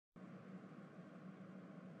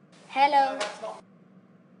Hello.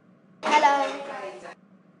 Hello.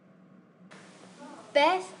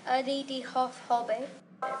 Beth ydy di hoff hobby?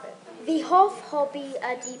 Fi hoff hobby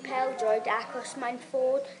ydy pêl-droed achos mae'n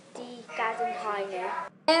ffôn di gadarnhau.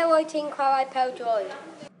 Ble wyt ti'n chwarae pêl-droed?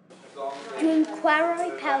 Dwi'n chwarae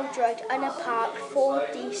pêl-droed yn y parc ffôn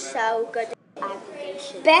di Sow gyda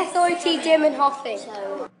aggregation. Beth wyt ti dim yn hoffi?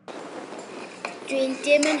 Dwi'n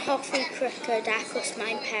dim yn hoffi criced achos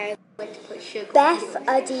mae'n perygl. Beth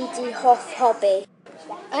Ydy di hoff hobby?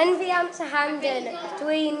 Yn fi amser Hamden,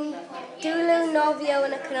 dwi'n dwlu nofio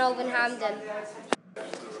yn y canolfan Hamden.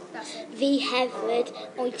 Fi hefyd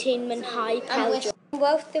wyt ti'n mwynhau pêl-droed.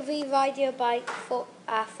 Wrth dy fi ridio bike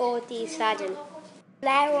a 4D Sadin.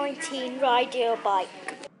 Ble wyt ti'n ridio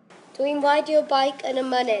bike? Dwi'n ridio bike yn y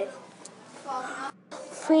mynydd.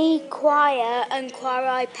 Fi choir yn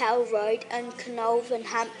chwarae pêl-droed yn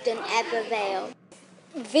canolfan Hampton Ebervale.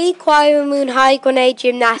 Fi chwaer yn mwynhau gwneud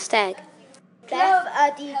gymnasteg. Beth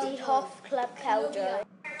ydy di hoff clwb pêl-droed?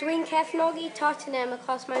 Dwi'n cefnogi Tottenham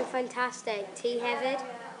achos mae'n ffantastig. Ti hefyd?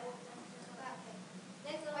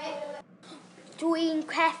 Dwi'n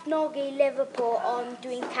cefnogi Liverpool ond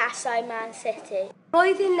dwi'n casau Man City.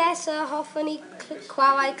 Blwyddyn nesaf hoffwn i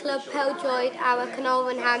chwarae clwb pêl-droed ar y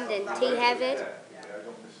canolfan Hamden. Ti hefyd?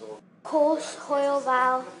 Cwrs Hwyl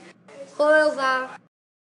Fawr. Hwyl fawr.